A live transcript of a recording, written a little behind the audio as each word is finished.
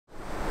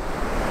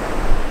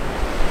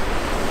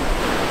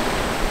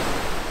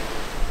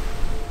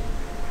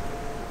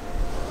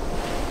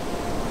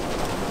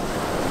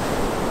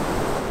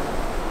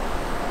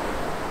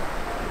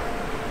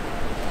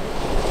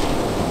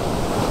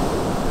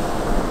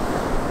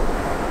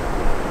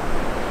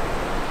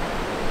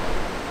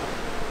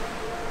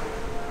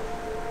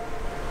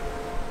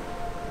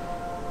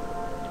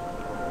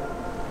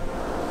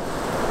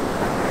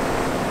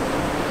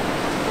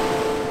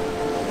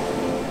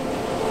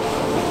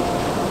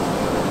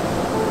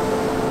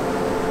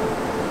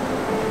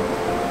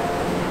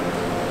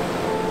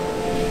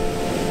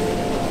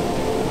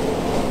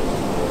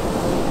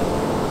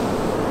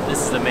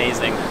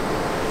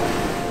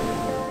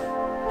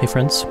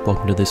friends,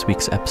 welcome to this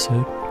week's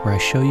episode where I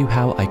show you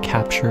how I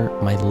capture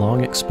my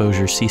long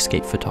exposure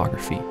seascape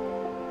photography.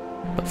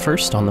 But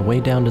first, on the way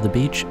down to the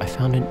beach, I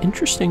found an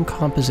interesting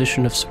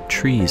composition of some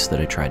trees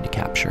that I tried to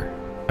capture.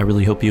 I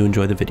really hope you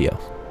enjoy the video.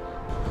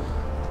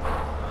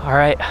 All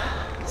right,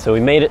 so we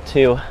made it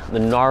to the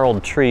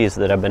gnarled trees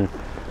that I've been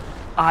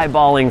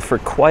eyeballing for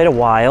quite a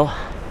while.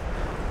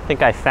 I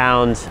think I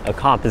found a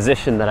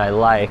composition that I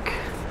like,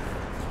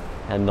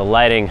 and the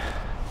lighting,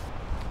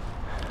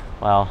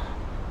 well,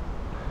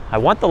 I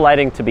want the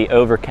lighting to be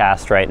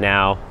overcast right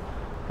now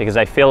because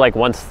I feel like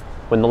when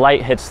the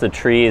light hits the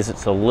trees,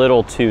 it's a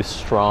little too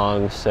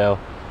strong. So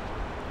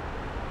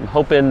I'm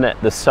hoping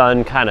that the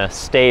sun kind of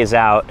stays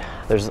out.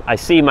 I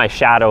see my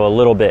shadow a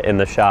little bit in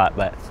the shot,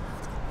 but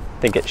I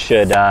think it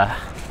should, I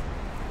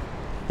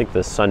think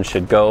the sun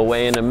should go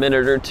away in a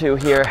minute or two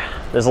here.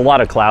 There's a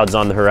lot of clouds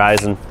on the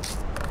horizon.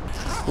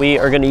 We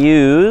are going to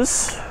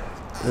use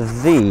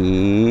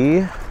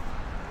the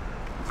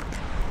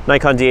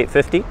Nikon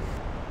D850.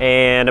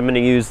 And I'm going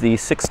to use the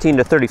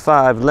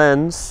 16-35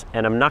 lens,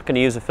 and I'm not going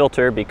to use a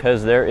filter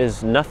because there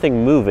is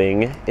nothing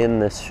moving in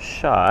this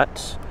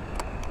shot.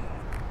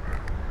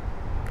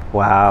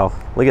 Wow,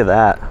 look at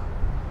that.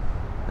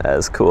 That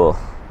is cool.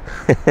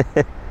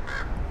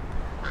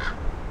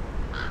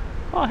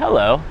 Oh,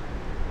 hello.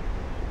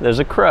 There's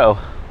a crow.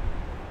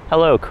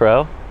 Hello,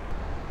 crow.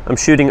 I'm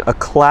shooting a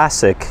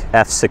classic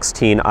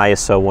f/16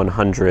 ISO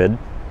 100,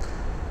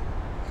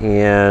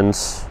 and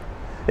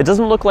it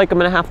doesn't look like I'm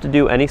going to have to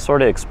do any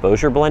sort of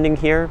exposure blending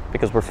here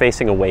because we're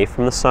facing away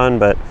from the sun,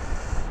 but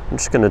I'm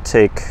just going to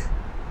take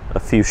a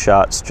few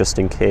shots just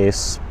in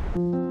case.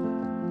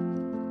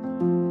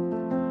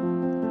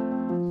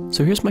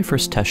 So here's my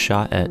first test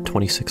shot at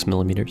 26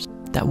 millimeters.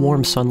 That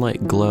warm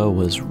sunlight glow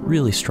was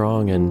really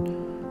strong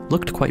and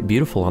looked quite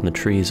beautiful on the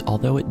trees,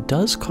 although it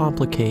does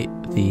complicate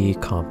the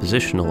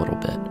composition a little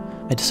bit.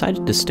 I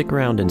decided to stick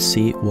around and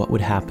see what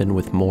would happen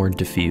with more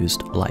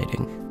diffused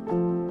lighting.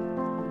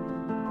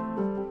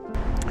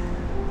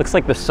 Looks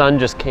like the sun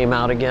just came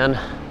out again.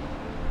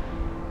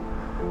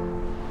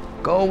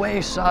 Go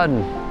away, sun.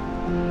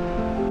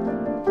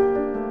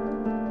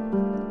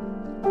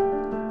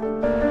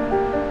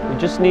 We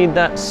just need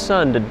that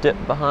sun to dip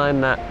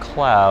behind that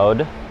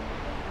cloud.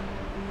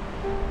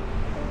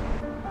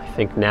 I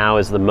think now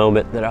is the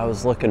moment that I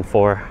was looking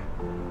for.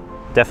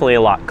 Definitely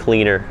a lot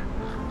cleaner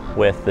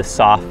with the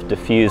soft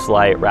diffused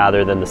light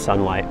rather than the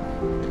sunlight.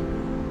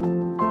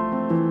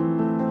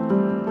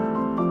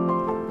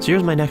 So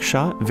here's my next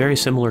shot. Very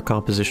similar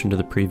composition to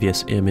the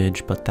previous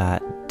image, but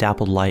that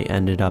dappled light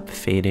ended up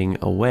fading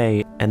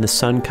away and the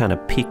sun kind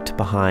of peeked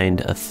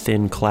behind a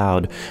thin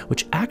cloud,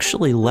 which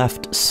actually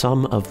left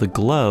some of the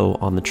glow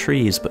on the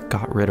trees but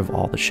got rid of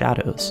all the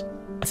shadows.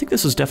 I think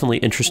this is definitely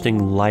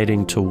interesting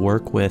lighting to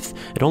work with.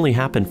 It only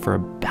happened for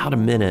about a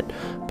minute,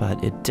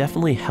 but it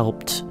definitely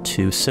helped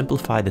to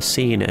simplify the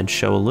scene and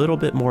show a little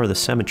bit more of the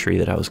symmetry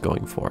that I was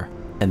going for.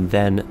 And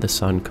then the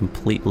sun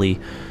completely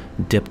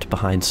dipped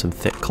behind some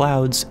thick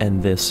clouds,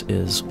 and this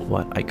is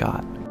what I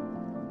got.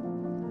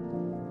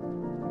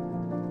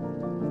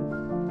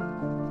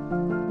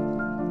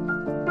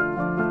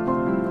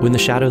 When the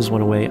shadows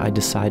went away, I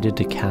decided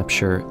to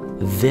capture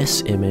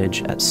this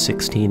image at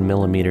 16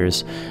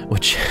 millimeters,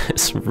 which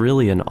is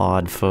really an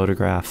odd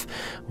photograph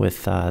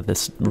with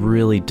this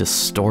really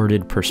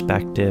distorted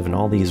perspective and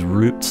all these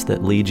roots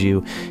that lead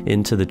you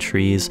into the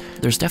trees.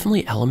 There's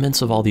definitely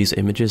elements of all these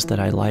images that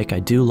I like. I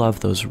do love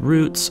those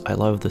roots. I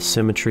love the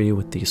symmetry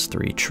with these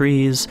three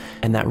trees,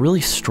 and that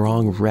really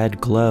strong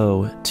red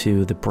glow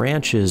to the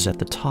branches at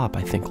the top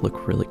I think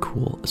look really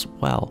cool as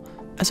well.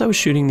 As I was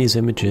shooting these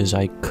images,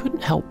 I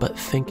couldn't help but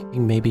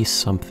thinking maybe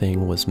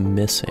something was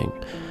missing.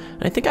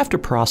 And I think after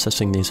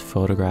processing these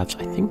photographs,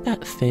 I think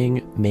that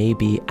thing may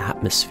be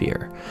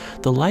atmosphere.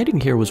 The lighting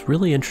here was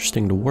really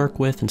interesting to work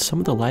with, and some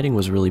of the lighting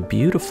was really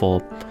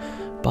beautiful,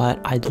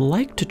 but I'd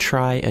like to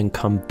try and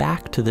come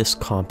back to this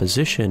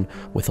composition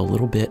with a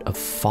little bit of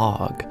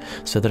fog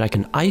so that I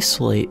can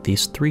isolate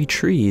these three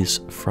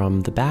trees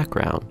from the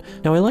background.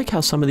 Now, I like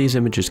how some of these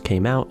images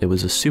came out. It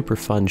was a super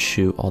fun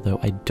shoot, although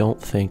I don't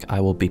think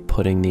I will be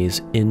putting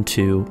these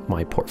into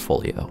my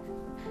portfolio.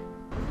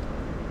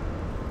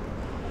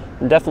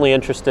 I'm definitely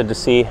interested to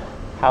see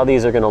how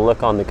these are going to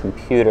look on the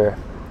computer,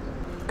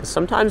 because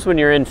sometimes when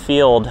you're in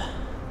field,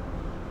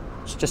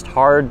 it's just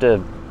hard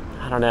to,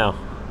 I don't know.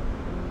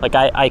 Like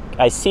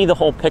I see the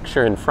whole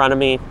picture in front of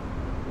me.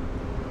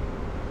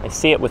 I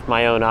see it with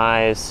my own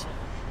eyes.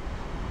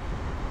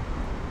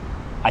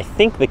 I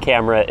think the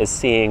camera is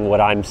seeing what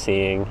I'm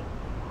seeing,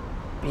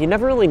 but you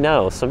never really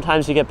know.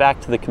 Sometimes you get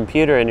back to the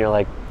computer and you're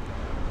like,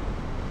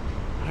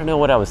 I don't know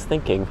what I was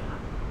thinking.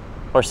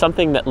 Or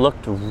something that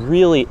looked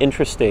really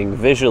interesting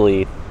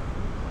visually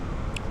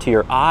to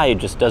your eye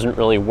just doesn't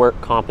really work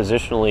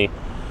compositionally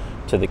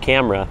to the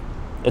camera.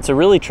 It's a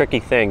really tricky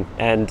thing,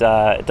 and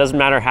it doesn't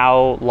matter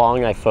how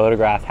long I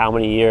photograph, how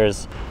many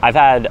years. I've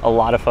had a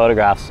lot of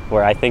photographs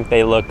where I think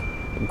they look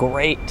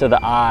great to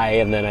the eye,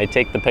 and then I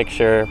take the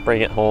picture,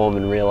 bring it home,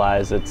 and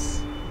realize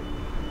it's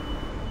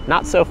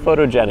not so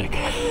photogenic.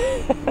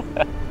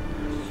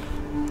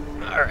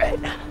 All right.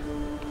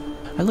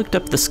 I looked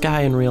up the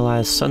sky and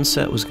realized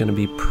sunset was going to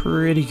be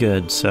pretty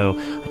good, so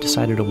I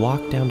decided to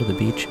walk down to the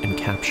beach and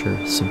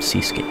capture some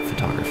seascape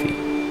photography.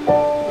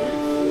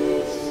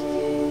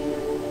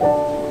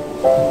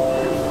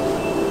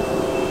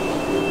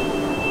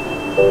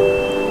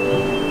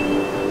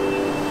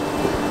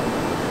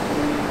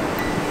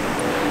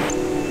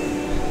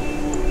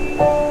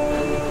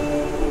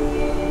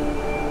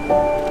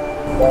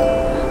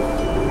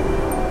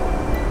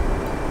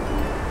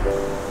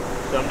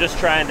 So I'm just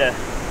trying to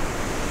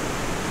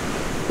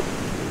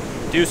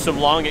do some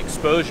long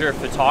exposure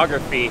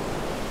photography.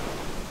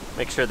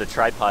 Make sure the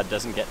tripod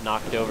doesn't get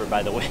knocked over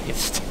by the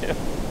waves too.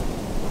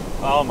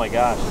 Oh my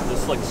gosh,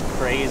 this looks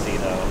crazy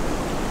though.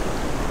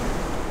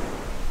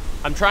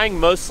 I'm trying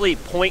mostly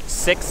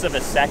 0.6 of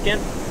a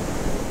second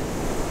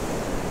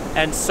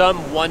and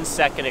some 1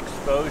 second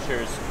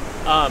exposures.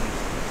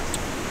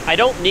 I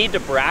don't need to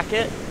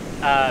bracket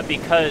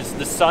because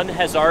the sun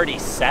has already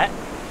set.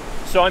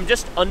 So I'm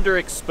just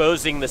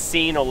underexposing the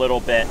scene a little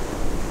bit.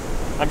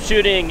 I'm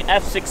shooting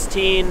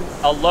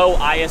f/16, a low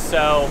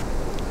ISO.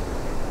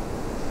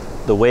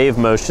 The wave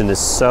motion is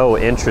so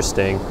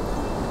interesting.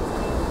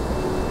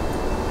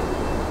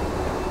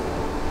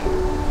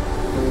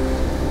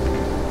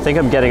 I think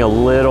I'm getting a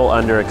little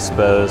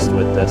underexposed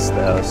with this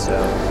though, so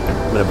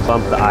I'm gonna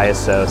bump the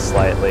ISO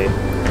slightly.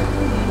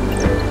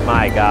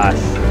 My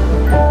gosh.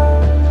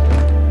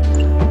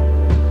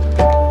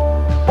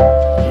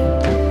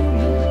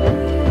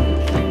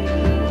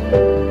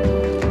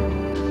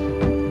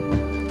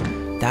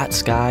 That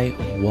sky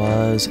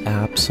was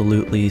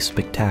absolutely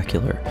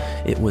spectacular.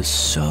 It was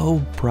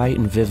so bright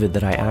and vivid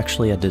that I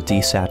actually had to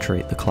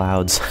desaturate the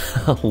clouds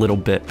a little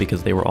bit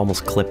because they were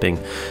almost clipping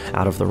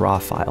out of the raw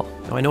file.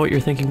 Now I know what you're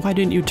thinking, why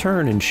didn't you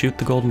turn and shoot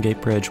the Golden Gate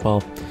Bridge?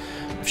 Well,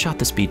 I've shot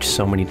this beach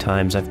so many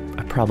times. I've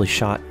probably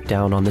shot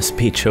down on this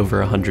beach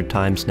over 100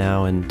 times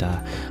now, and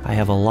I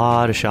have a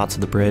lot of shots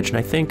of the bridge, and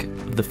I think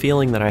the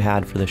feeling that I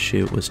had for this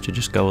shoot was to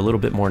just go a little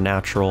bit more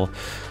natural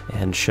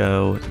and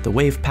show the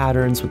wave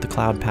patterns with the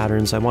cloud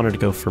patterns. I wanted to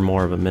go for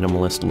more of a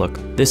minimalist look.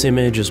 This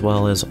image, as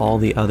well as all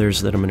the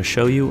others that I'm going to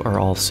show you, are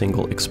all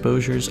single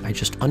exposures. I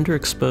just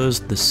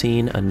underexposed the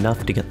scene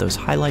enough to get those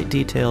highlight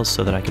details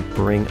so that I could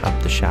bring up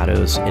the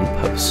shadows in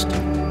post.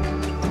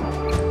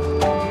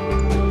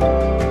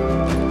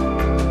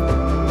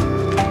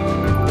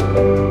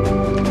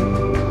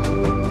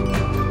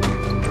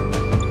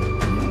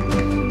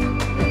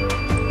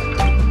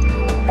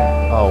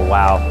 Oh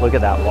wow, look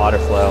at that water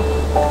flow.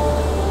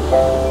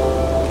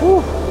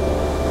 Whew.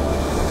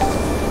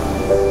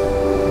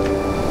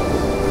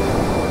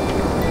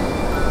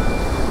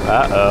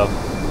 Uh-oh.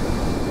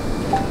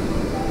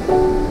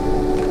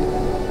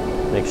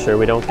 Make sure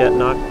we don't get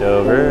knocked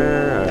over.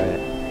 All right.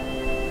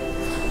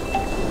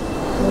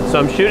 So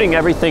I'm shooting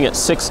everything at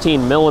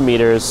 16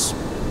 millimeters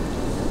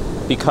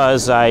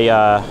because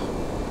I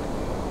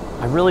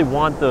really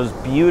want those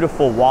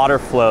beautiful water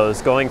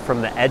flows going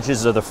from the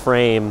edges of the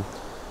frame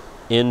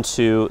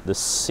into the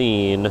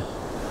scene.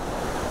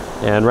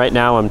 And right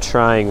now I'm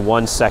trying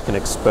 1 second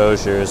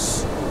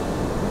exposures.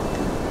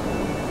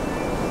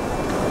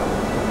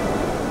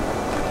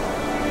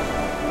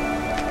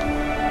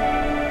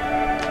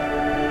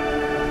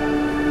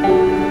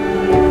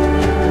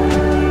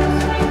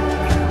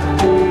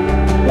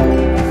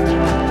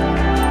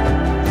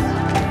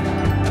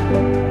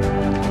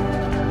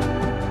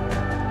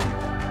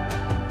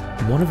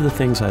 One of the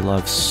things I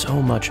love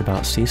so much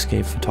about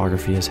seascape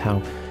photography is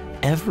how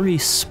every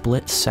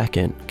split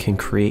second can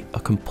create a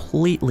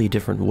completely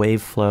different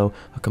wave flow,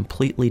 a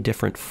completely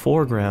different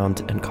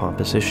foreground and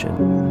composition.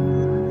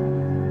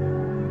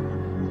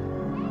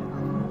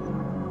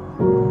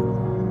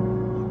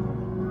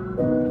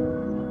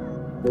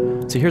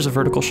 So here's a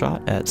vertical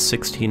shot at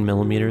 16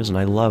 millimeters, and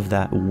I love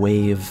that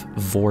wave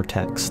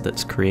vortex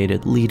that's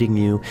created, leading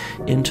you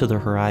into the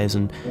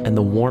horizon, and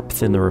the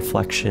warmth in the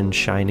reflection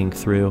shining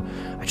through.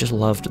 I just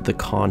loved the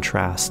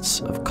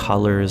contrasts of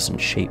colors and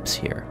shapes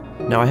here.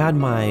 Now I had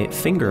my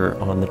finger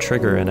on the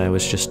trigger and I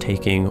was just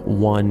taking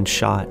one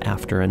shot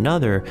after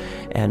another,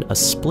 and a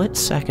split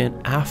second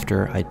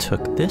after I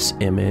took this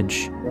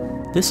image,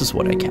 this is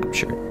what I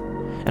captured.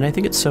 And I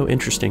think it's so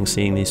interesting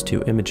seeing these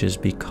two images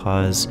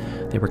because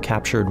they were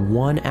captured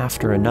one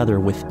after another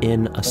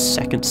within a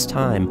second's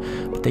time,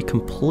 but they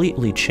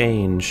completely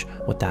change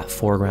what that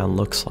foreground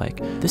looks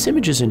like. This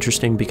image is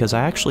interesting because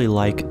I actually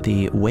like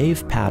the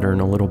wave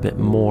pattern a little bit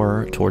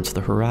more towards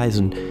the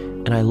horizon,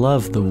 and I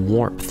love the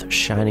warmth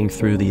shining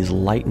through these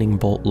lightning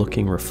bolt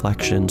looking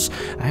reflections.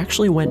 I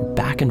actually went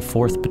back and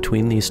forth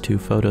between these two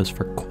photos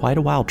for quite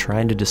a while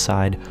trying to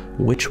decide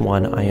which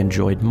one I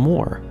enjoyed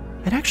more.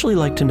 I'd actually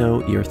like to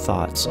know your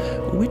thoughts.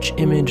 Which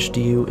image do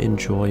you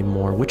enjoy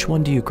more? Which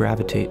one do you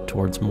gravitate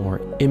towards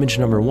more? Image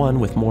number one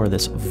with more of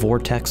this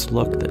vortex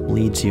look that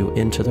leads you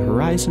into the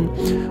horizon,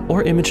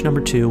 or image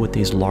number two with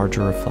these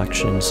larger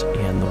reflections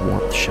and the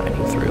warmth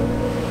shining through?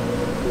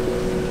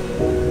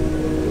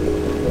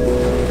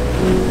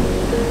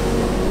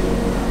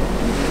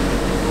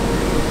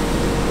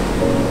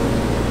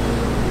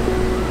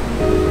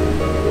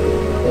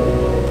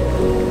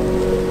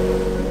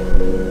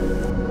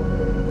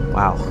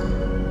 Wow,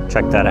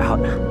 check that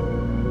out.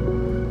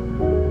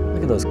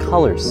 Look at those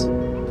colors.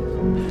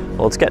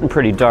 Well, it's getting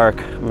pretty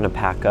dark. I'm gonna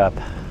pack up.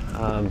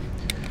 I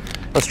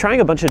was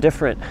trying a bunch of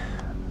different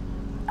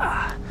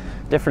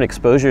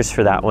exposures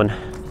for that one.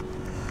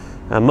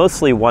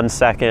 Mostly 1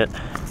 second,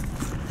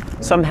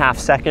 some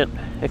half-second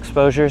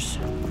exposures.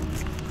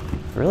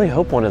 I really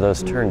hope one of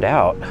those turned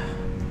out.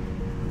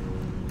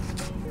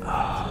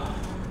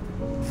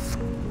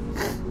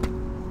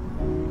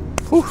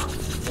 Whew.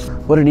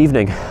 What an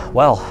evening.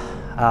 Well,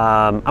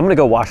 I'm gonna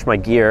go wash my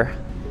gear.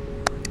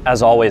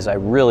 As always, I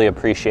really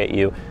appreciate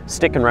you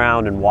sticking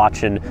around and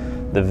watching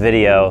the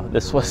video.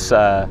 This was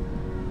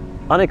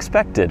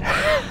unexpected.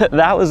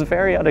 That was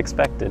very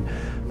unexpected,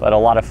 but a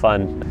lot of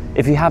fun.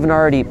 If you haven't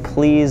already,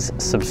 please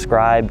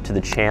subscribe to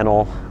the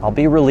channel. I'll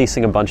be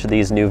releasing a bunch of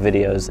these new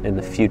videos in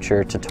the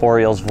future,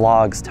 tutorials,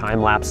 vlogs,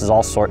 time lapses,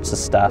 all sorts of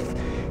stuff.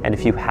 And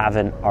if you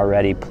haven't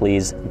already,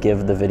 please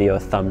give the video a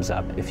thumbs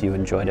up if you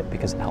enjoyed it,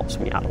 because it helps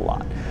me out a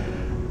lot.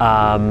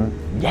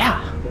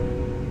 Yeah,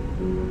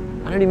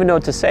 I don't even know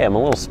what to say. I'm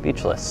a little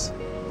speechless.